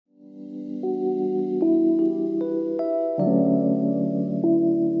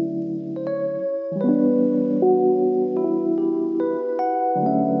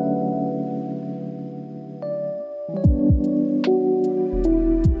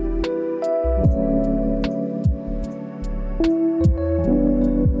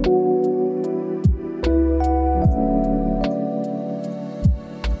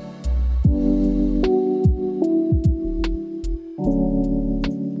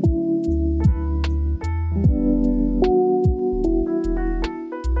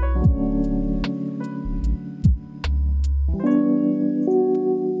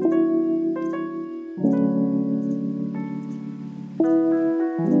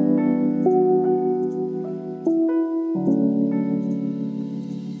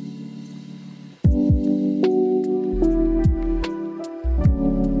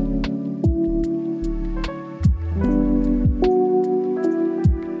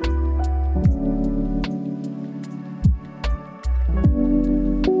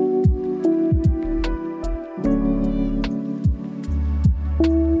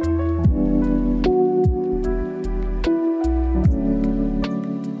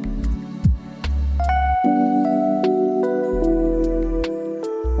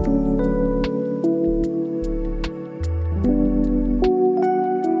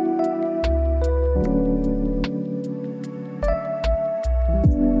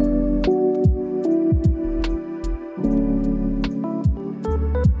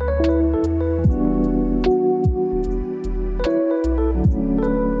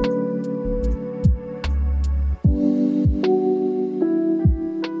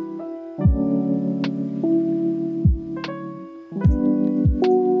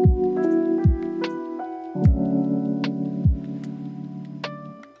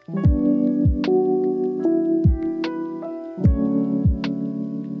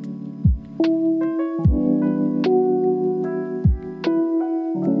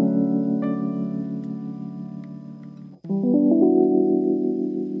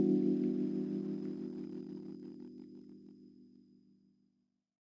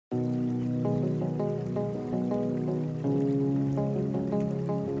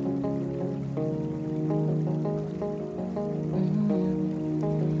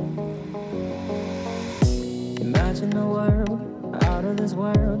this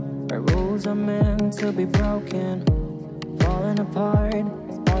world where rules are meant to be broken, falling apart.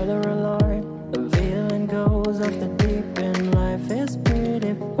 Spoiler alert, the villain goes off the deep end. Life is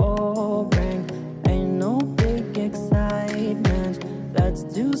pretty boring, ain't no big excitement. Let's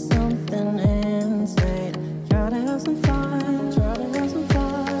do something insane. Try to have some fun, try to have some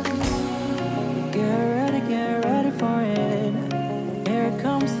fun. Get ready for it. Here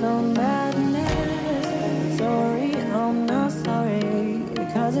comes some madness. Sorry, I'm not sorry,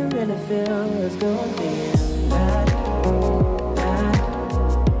 cause it really feels good being bad.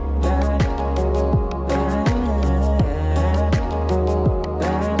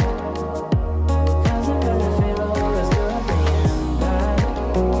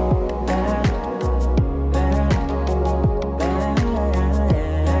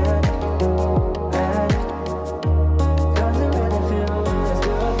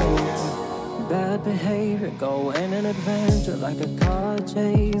 Go in an adventure like a car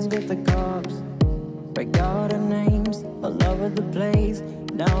chase with the cops. Break out our names all over the place.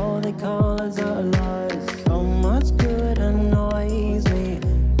 Now they call us outlaws. So much good annoys me.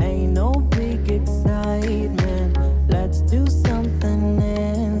 Ain't no big excitement. Let's do something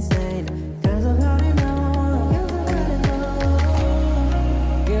insane. Cause I've had enough, cause I've had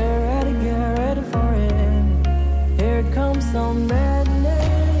enough. Get ready for it. Here comes some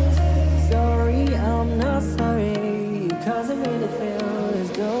madness. Sorry, I'm not sorry, cause it really feels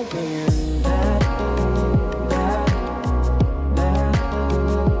good being bad, bad, bad,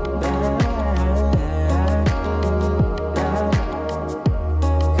 bad, bad.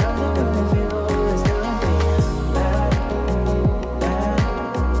 Cause it really feels good being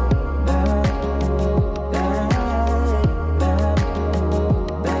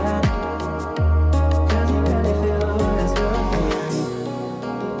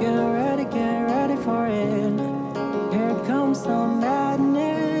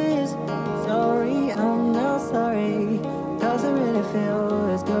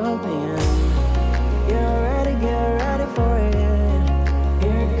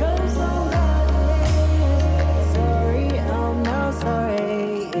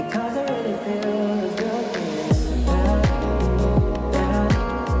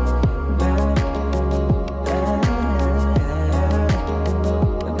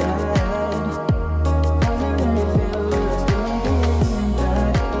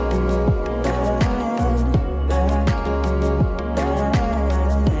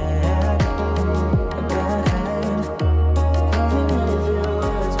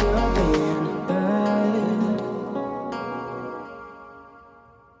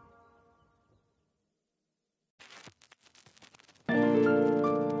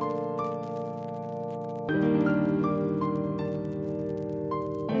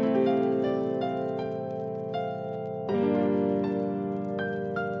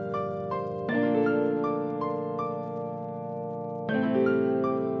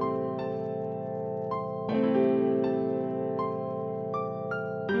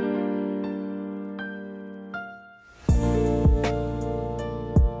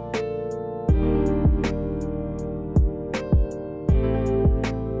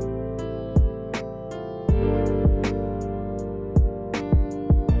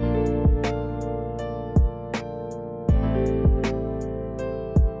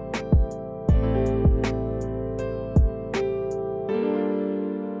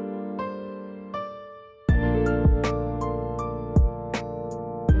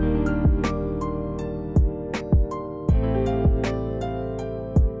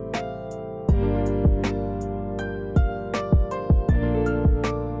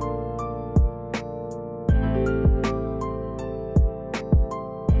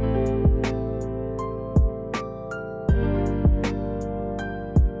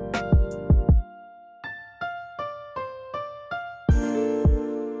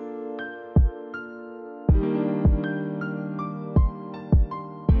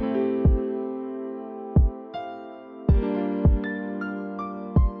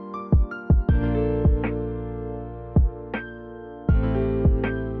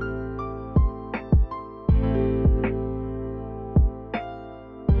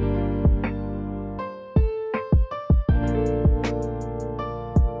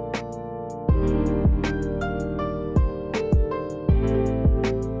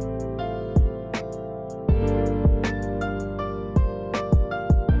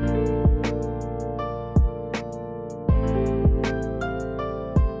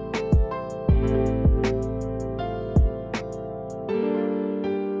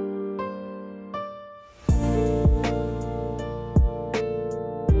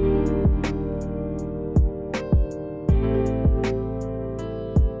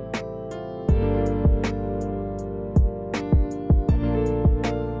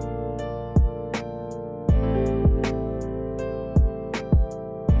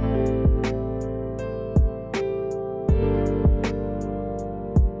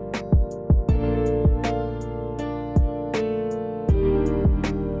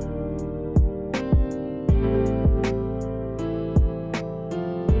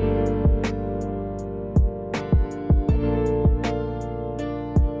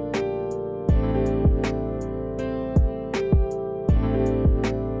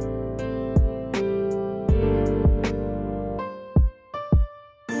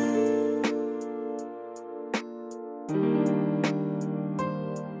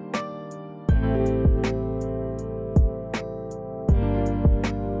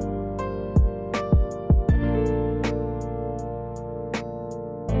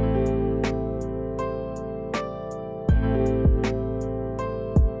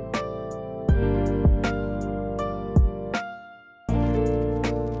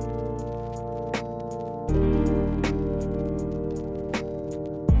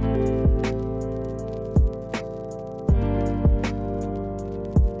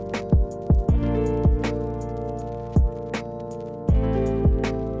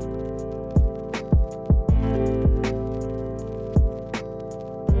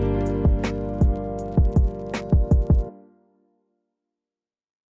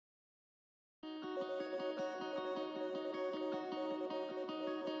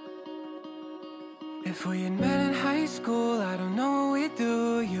If we had met in high school, I don't know what we'd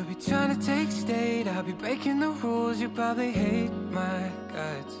do. You'd be trying to take state, I'll be breaking the rules. You probably hate my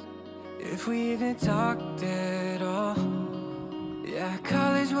guts. If we even talked at all. Yeah,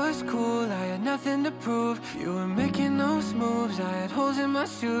 college was cool, I had nothing to prove. You were making those moves, I had holes in my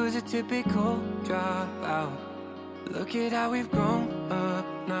shoes. A typical dropout. Look at how we've grown up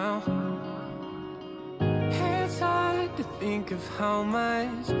now. It's hard to think of how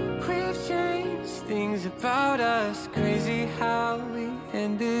much we've changed. Things about us, crazy how we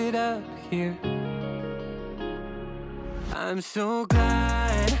ended up here. I'm so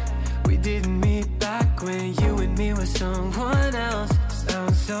glad we didn't meet back when you and me were someone else.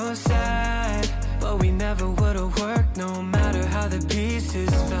 Sounds so sad, but we never would've worked no matter how the pieces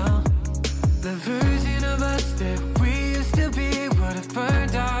fell. The version of us that we used to be would've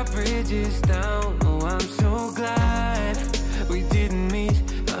burned our bridges down. Oh, I'm so glad we didn't meet.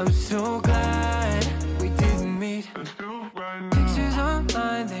 I'm so glad we didn't meet. Pictures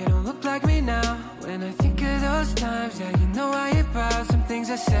online, they don't look like me now. When I think of those times, yeah, you know I get proud. Some things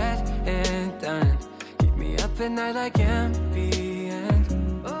I said and done keep me up at night like ambient.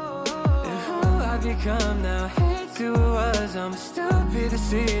 And who I've become now, hate who I was. I'm a stupid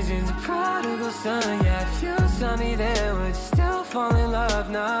decisions, a prodigal son. Yeah, if you saw me then, would you still fall in love?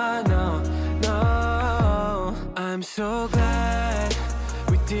 Nah, no, no. I'm so glad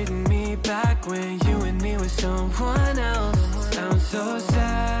we didn't meet back when you and me were someone else. Sounds so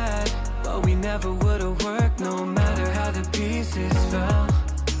sad, but we never would've worked no matter how the pieces fell.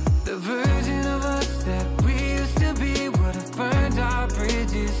 The version of us that we used to be would've burned our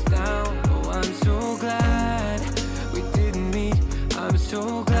bridges down. Oh, I'm so glad we didn't meet. I'm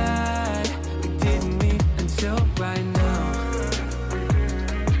so glad we didn't meet until right now.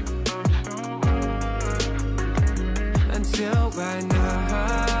 Until right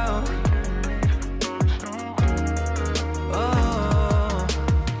now. Oh,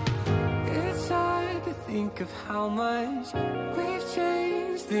 it's hard to think of how much we've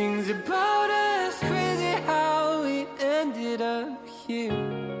changed. Things about us, crazy how we ended up here.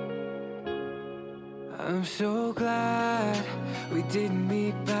 I'm so glad we didn't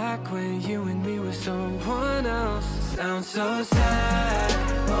meet back when you and me were someone else. Sounds so sad,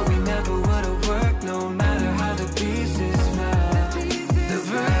 but we never would've worked no matter how the pieces fell. The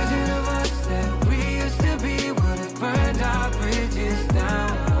version of us that we used to be would've burned our bridges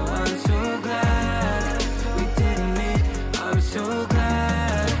down. Oh, I'm so glad we didn't meet. I'm so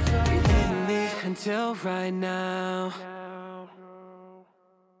glad we didn't meet until right now.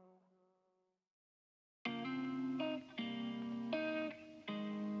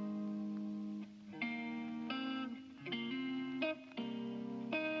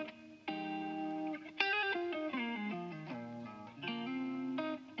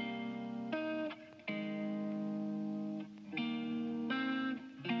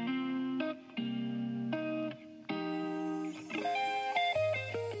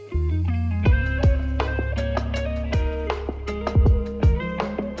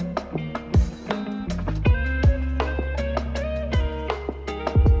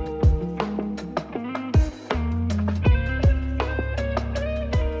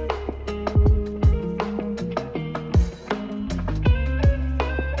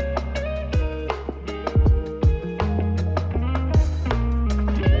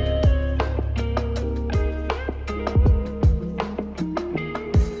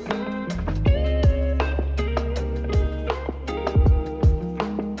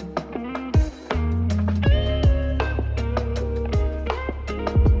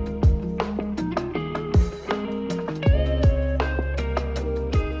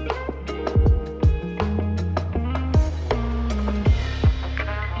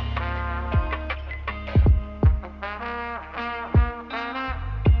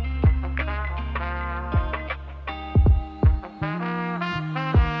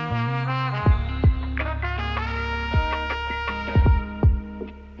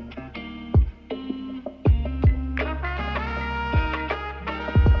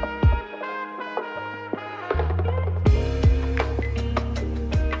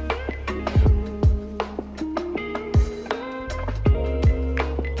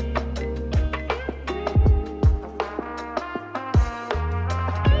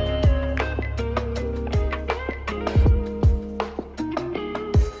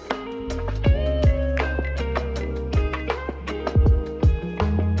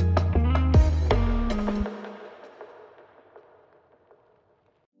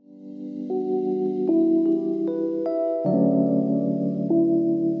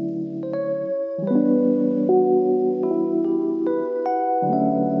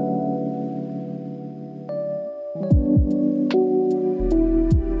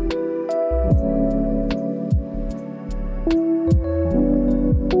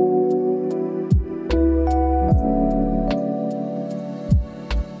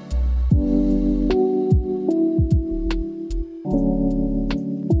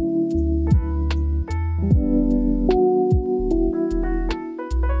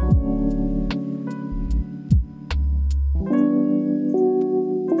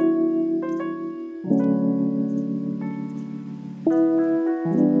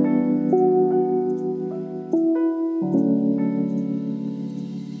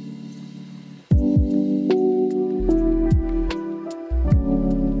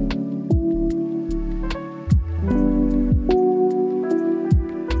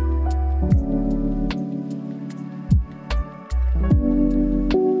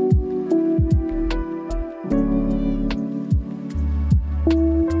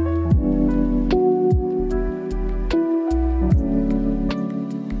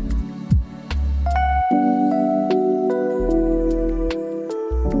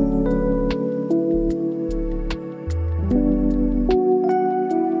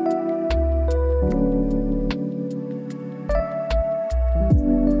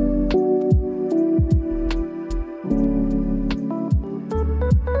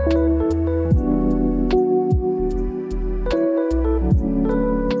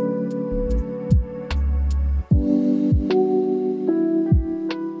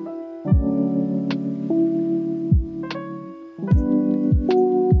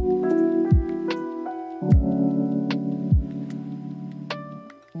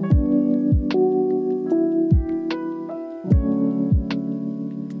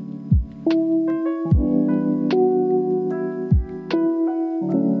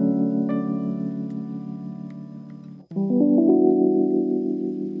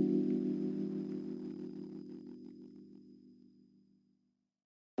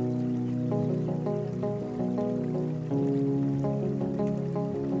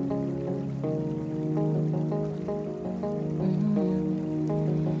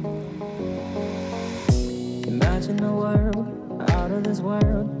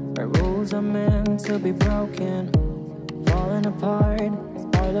 to be broken, falling apart.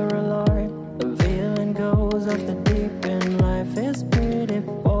 Spoiler alert, the villain goes off the deep end. Life is pretty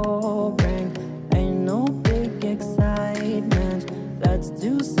boring, ain't no big excitement. Let's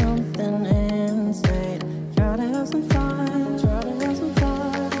do something insane. Try to have some fun, try to have some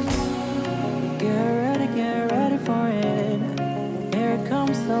fun. Get ready for it. Here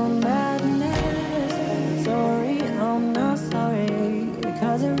comes some madness. Sorry, I'm not sorry,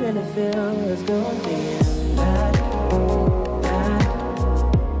 because it really feels good being bad.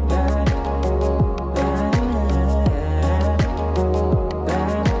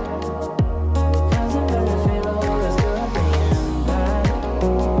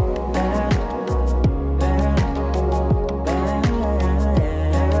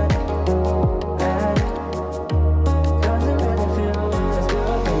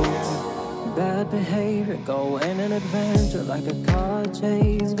 Go in an adventure like a car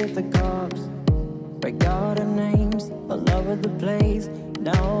chase with the cops. Break out our names, all over the place.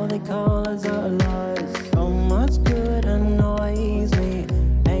 Now they call us outlaws. So much good annoys me.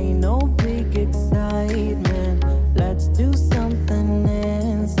 Ain't no big excitement. Let's do something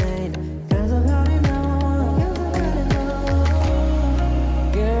insane. Cause I've had enough, cause I've had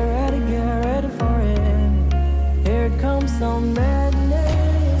enough. Get ready for it. Here comes some madness.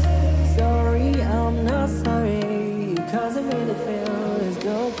 Sorry, I'm not sorry, cause it really feels good.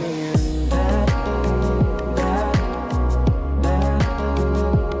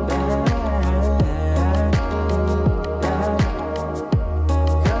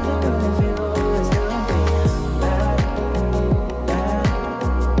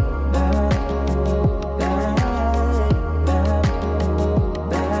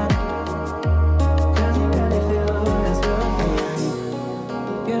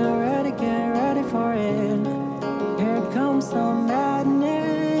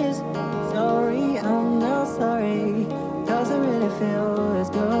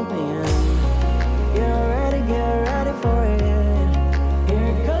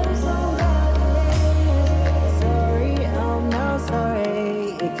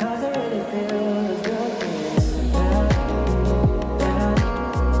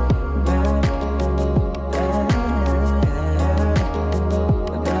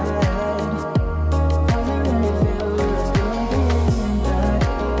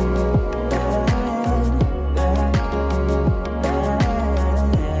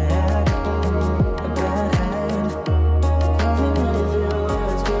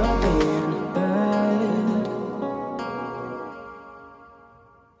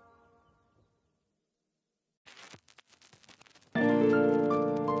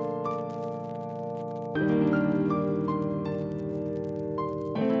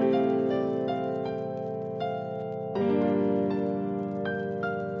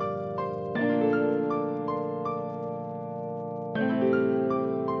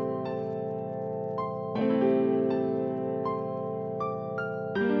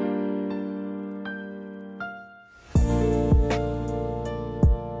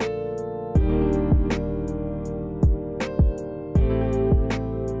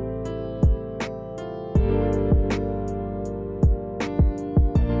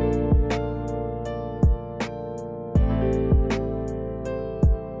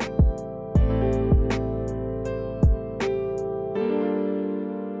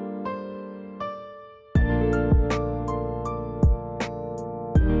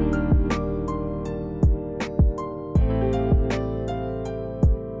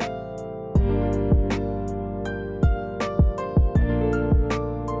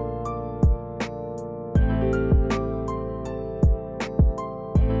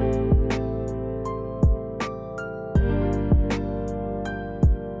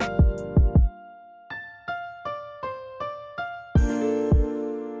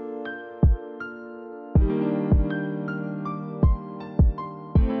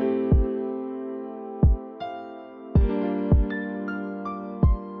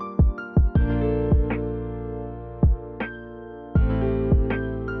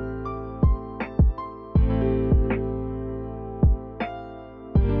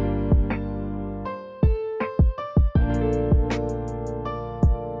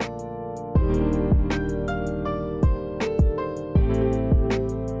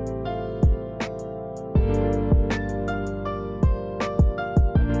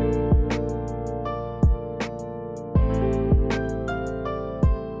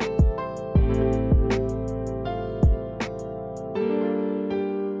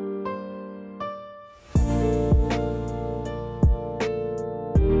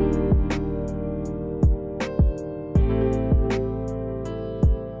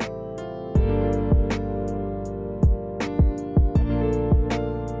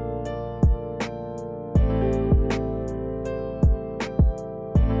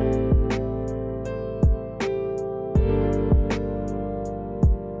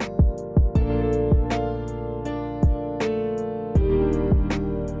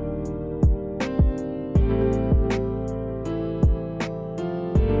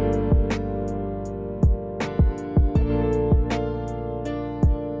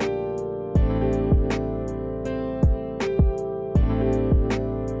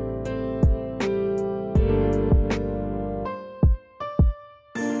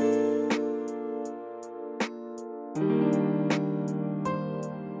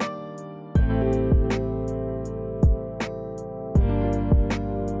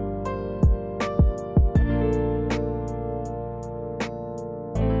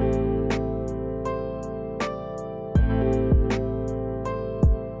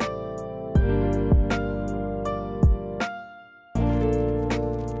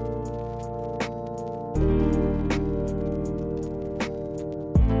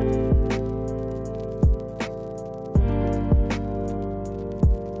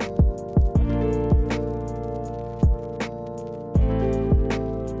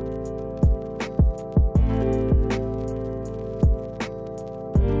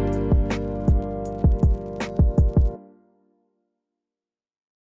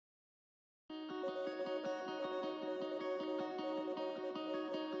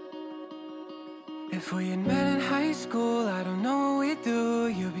 If we had met in high school, I don't know what we'd do.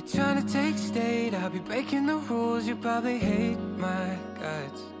 You'd be trying to take state, I'll be breaking the rules. You probably hate my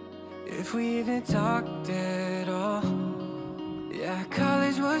guts, if we even talked at all. Yeah,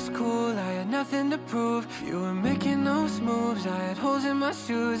 college was cool, I had nothing to prove. You were making those moves, I had holes in my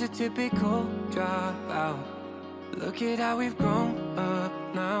shoes. A typical dropout. Look at how we've grown up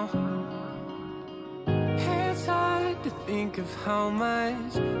now. It's hard to think of how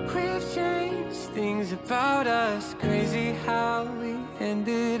much we've changed, things about us. Crazy how we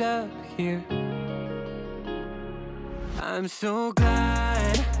ended up here. I'm so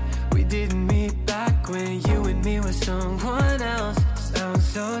glad we didn't meet back when you and me were someone else. Sounds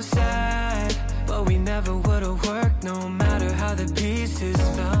so sad, but we never would've worked, no matter how the pieces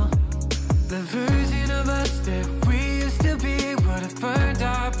fell. The version of us that we used to be would've burned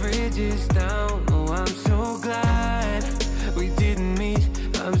our bridges down. Oh, I'm so glad we didn't meet.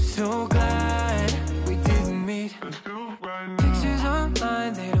 I'm so glad we didn't meet. Pictures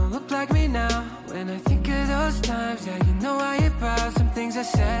online, they don't look like me now. When I think of those times, yeah, you know I get proud. Some things I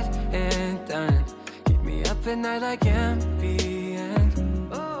said and done keep me up at night like ambient.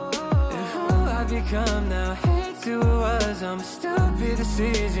 And who I've become now, hate to was. I'm a stupid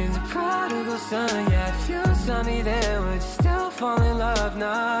decisions, a prodigal son. Yeah, if you saw me there, would you still fall in love?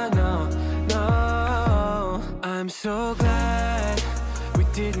 Nah, no, no. I'm so glad we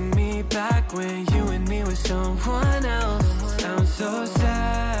didn't meet back when you and me were someone else. Sounds so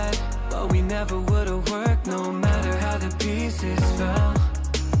sad, but we never would've worked, no matter how the pieces fell.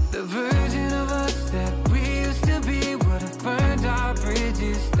 The version of us that we used to be would've burned our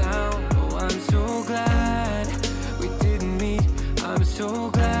bridges down. Oh, I'm so glad we didn't meet. I'm so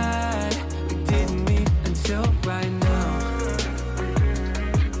glad we didn't meet until right now.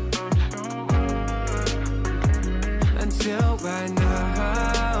 Until right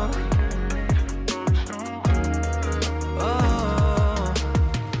now. Oh,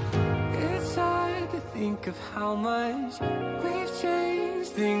 it's hard to think of how much we've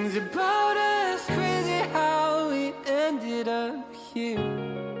changed, things about us. Crazy how we ended up here.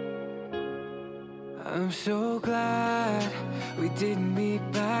 I'm so glad we didn't meet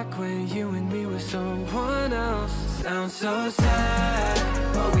back when you and me were someone else. Sounds so sad,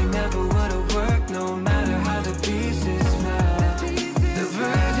 but we never would've worked, no matter how the pieces fell. The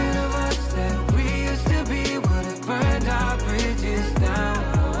version of us that we used to be would've burned our bridges down.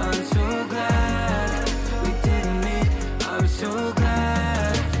 Oh, I'm so glad we didn't meet. I'm so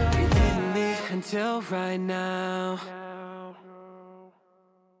glad we didn't meet until right now.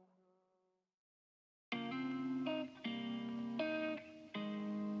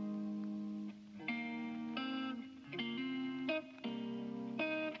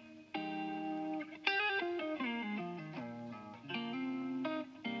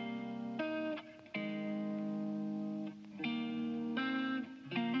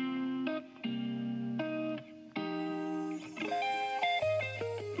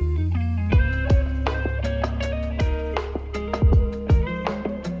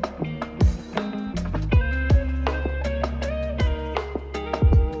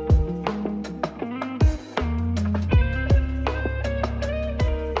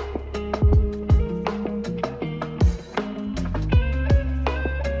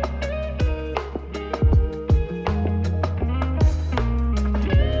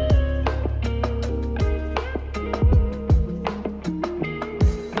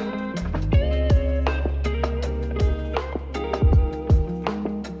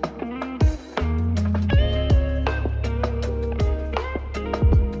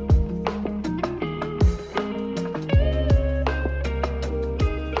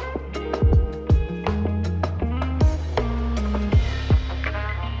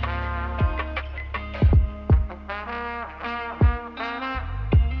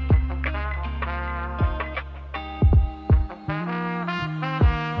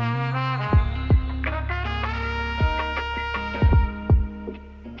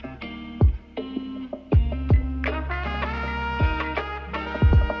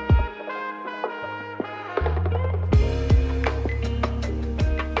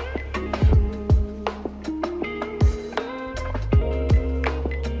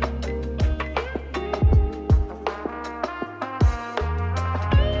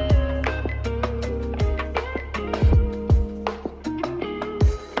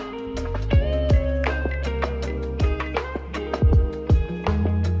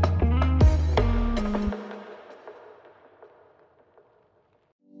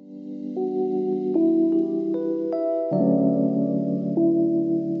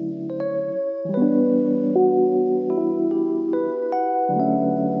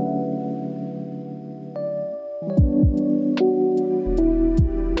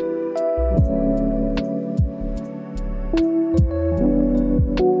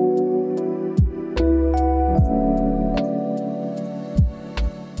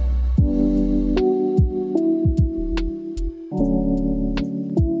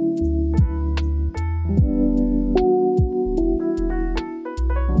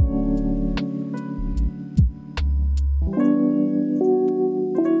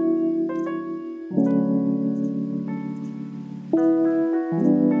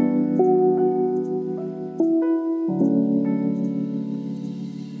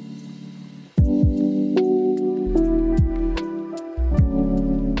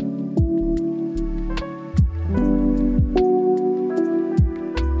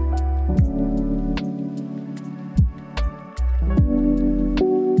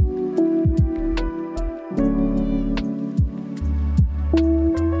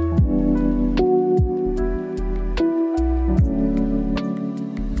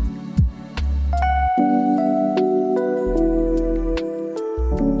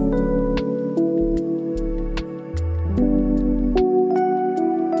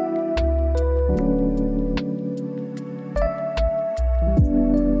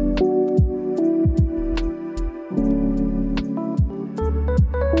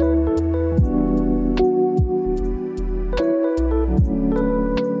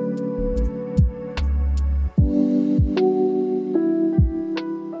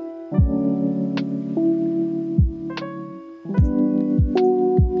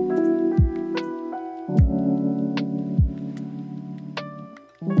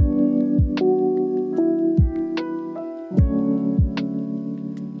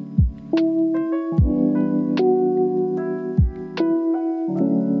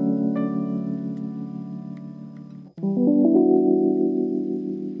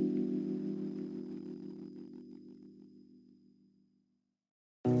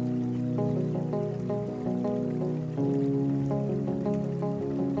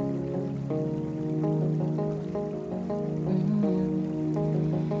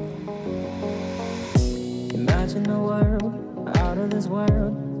 Imagine a world out of this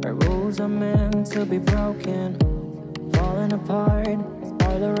world where rules are meant to be broken, falling apart.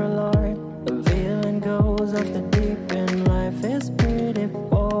 Spoiler alert, the villain goes off the deep end. Life is pretty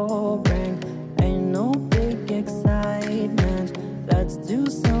boring, ain't no big excitement. Let's do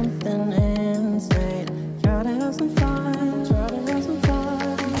something insane. Try to have some fun, try to have some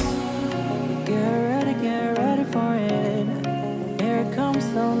fun. Get ready for it. Here comes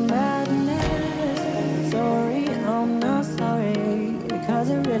some madness. Sorry, I'm not sorry, because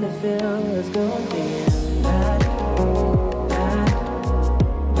it really feels good being bad.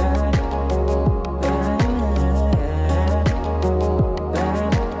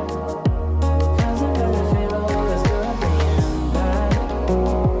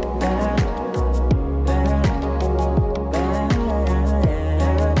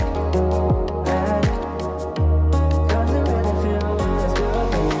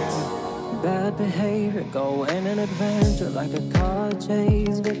 Going an adventure like a car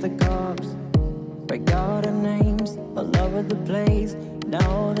chase with the cops. Break out our names, all over the place.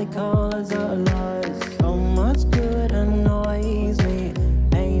 Now they call us outlaws. So much good annoys me.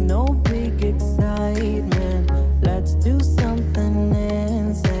 Ain't no big excitement. Let's do something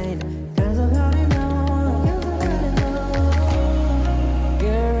insane. Cause I've had enough, cause I've had enough.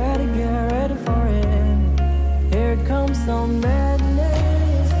 Get ready for it. Here comes some madness.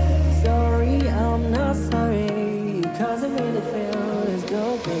 Sorry, I'm not sorry, cause I really feel it's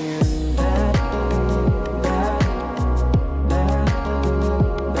good being bad. Bad, bad,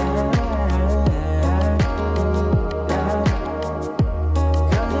 bad, bad,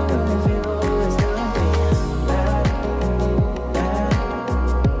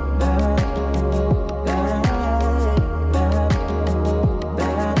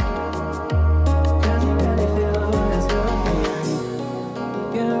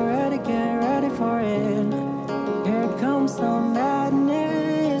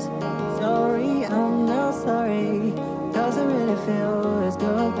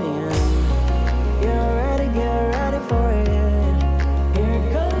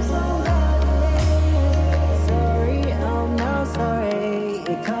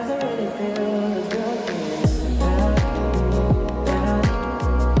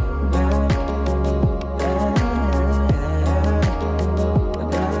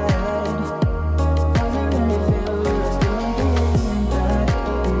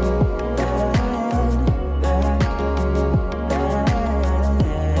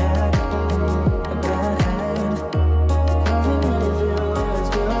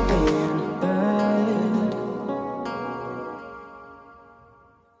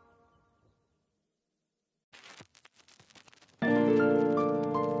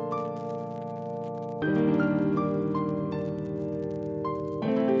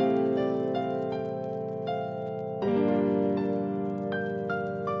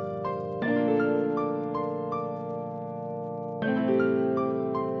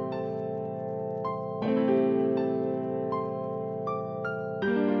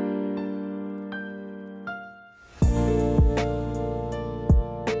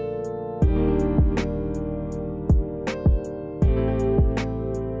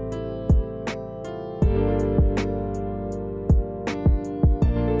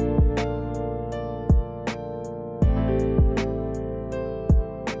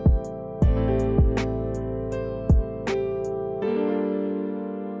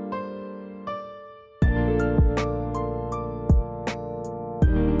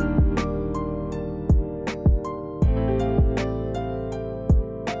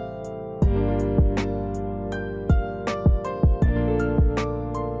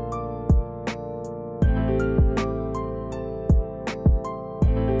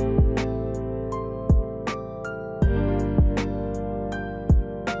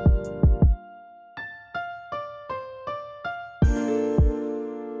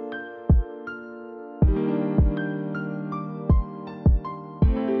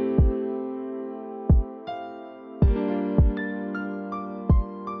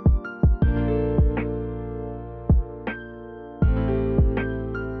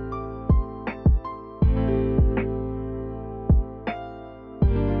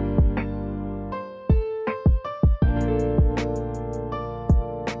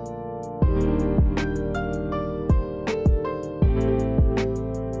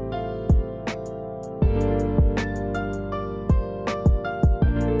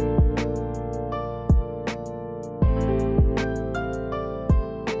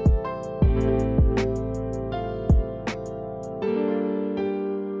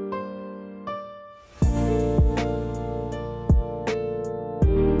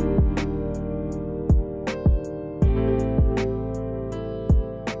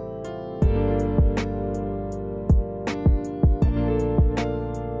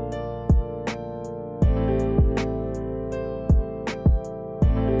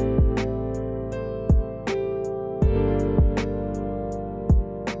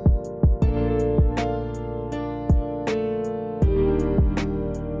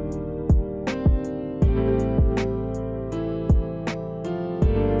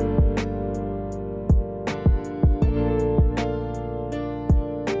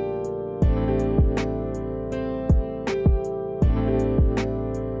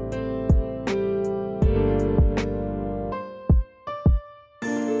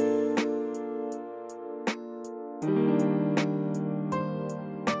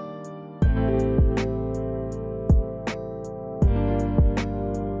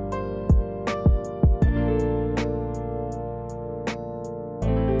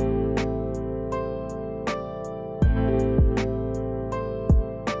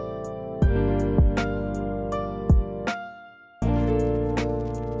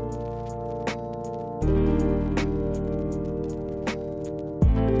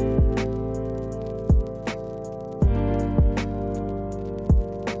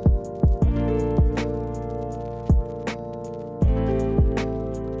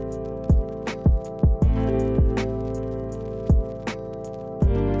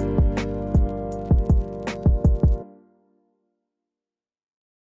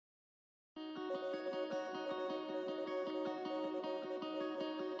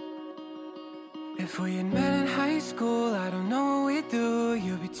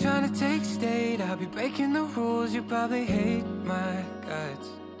 trying to take state. I'll be breaking the rules, you probably hate my guts,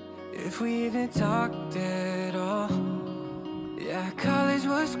 if we even talked at all. Yeah, college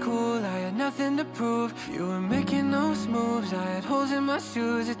was cool, I had nothing to prove. You were making those moves, I had holes in my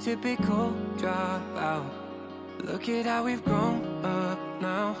shoes, a typical dropout. Look at how we've grown up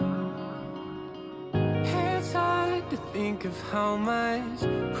now. It's hard to think of how much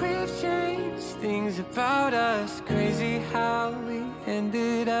we've changed, things about us. Crazy how we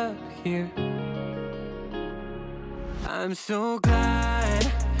ended up here. I'm so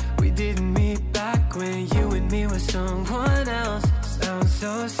glad we didn't meet back when you and me were someone else. Sounds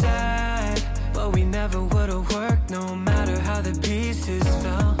so sad, but we never would've worked, no matter how the pieces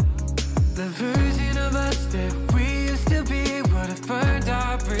fell. The version of us that we used to be would've burned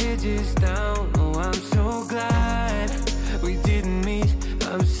our bridges down. Oh, I'm so glad we didn't meet.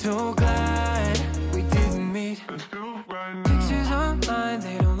 I'm so glad we didn't meet. Pictures online,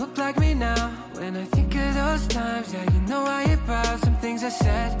 they don't look like me now. When I think of those times, yeah, you know I get proud. Some things are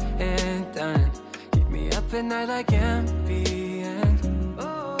said and done, keep me up at night like ambient.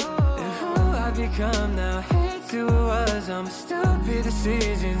 And who I've become now, hate to who was. I'm a stupid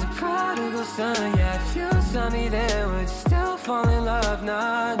decisions, a prodigal son. Yeah, if you saw me then, would you still fall in love?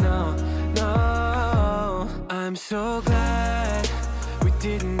 Nah, no, no. I'm so glad we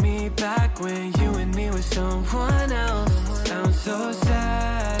didn't meet back when you and me were someone else. Sounds so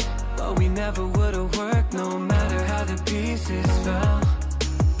sad, but we never would've worked, no matter how the pieces fell.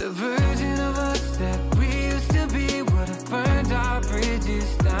 The version of us that we used to be would've burned our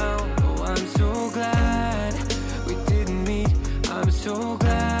bridges down. Oh, I'm so glad we didn't meet. I'm so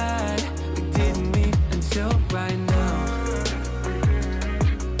glad we didn't meet until right now.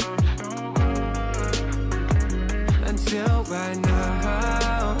 Until right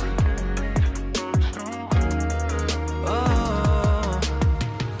now. Oh,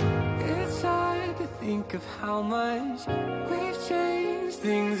 it's hard to think of how much we've changed,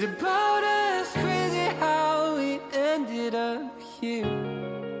 things about us. Crazy how we ended up here.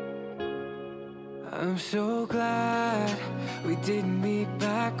 I'm so glad we didn't meet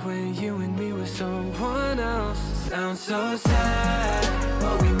back when you and me were someone else. Sounds so sad,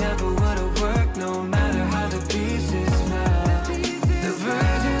 but we never would've worked, no matter how the pieces fell. The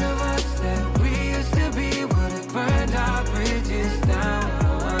version of us that we used to be would've burned our bridges down.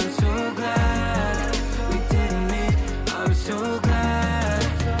 Oh, I'm so glad we didn't meet. I'm so glad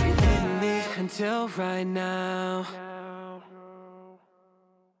we didn't meet until right now.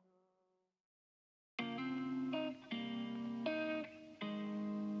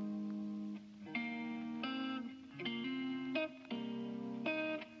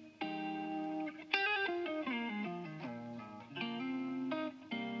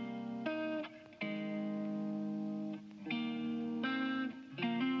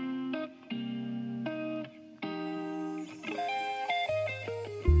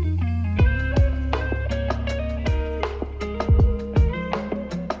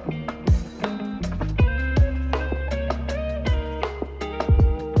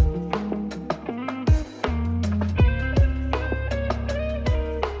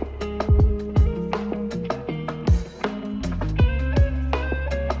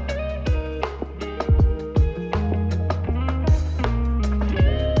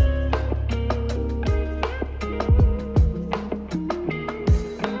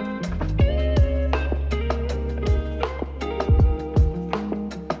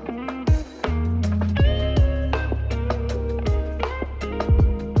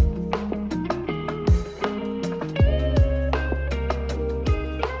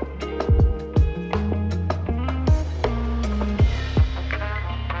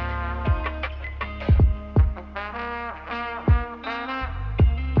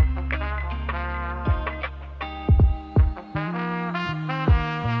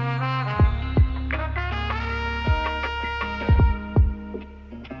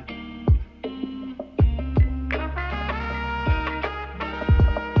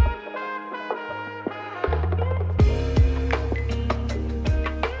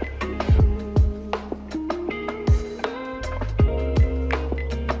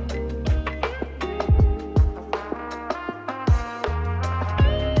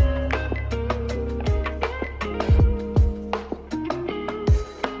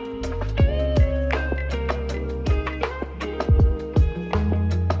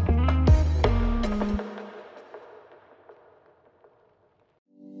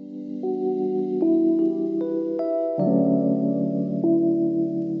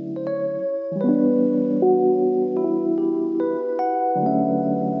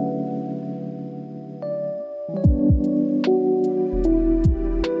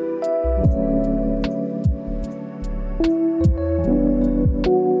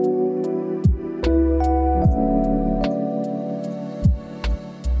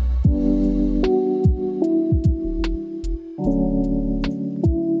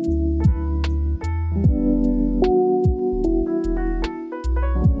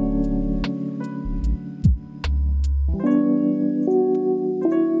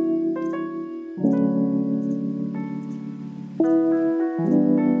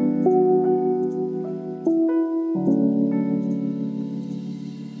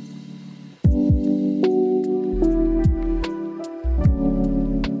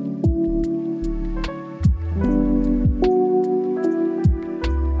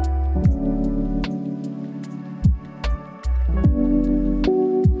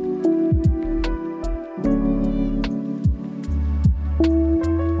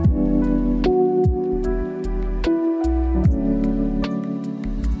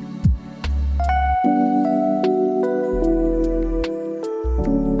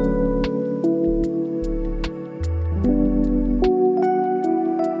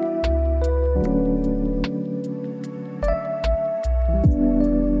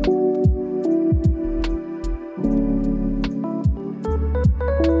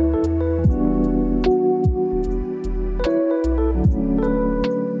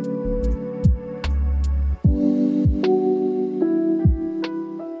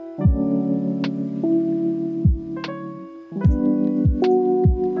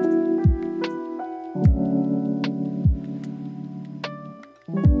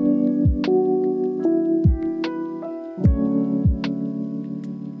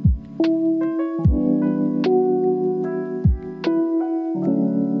 Imagine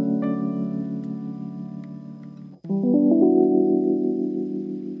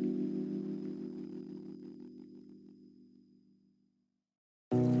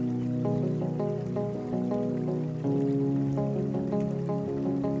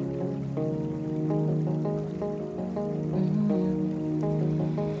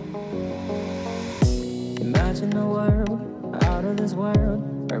a world out of this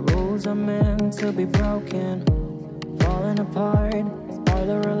world where rules are meant to be broken, falling apart.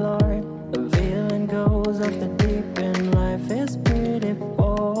 Spoiler alert, the villain goes off the deep end. Life is pretty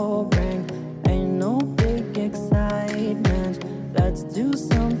boring, ain't no big excitement. Let's do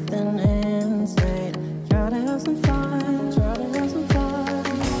something insane. Try to have some fun, try to have some fun.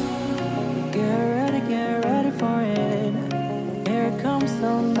 Get ready for it. Here comes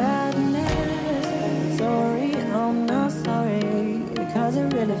some madness. Sorry, I'm not sorry, because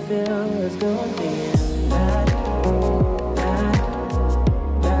it really feels good being bad.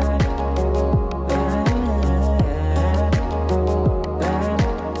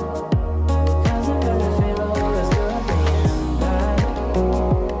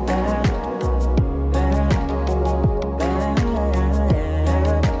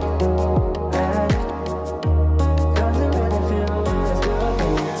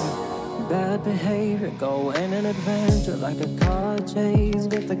 Go in an adventure like a car chase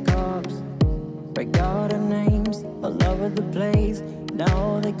with the cops. Break out our names all over the place.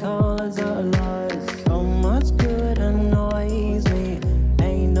 Now they call us our lives.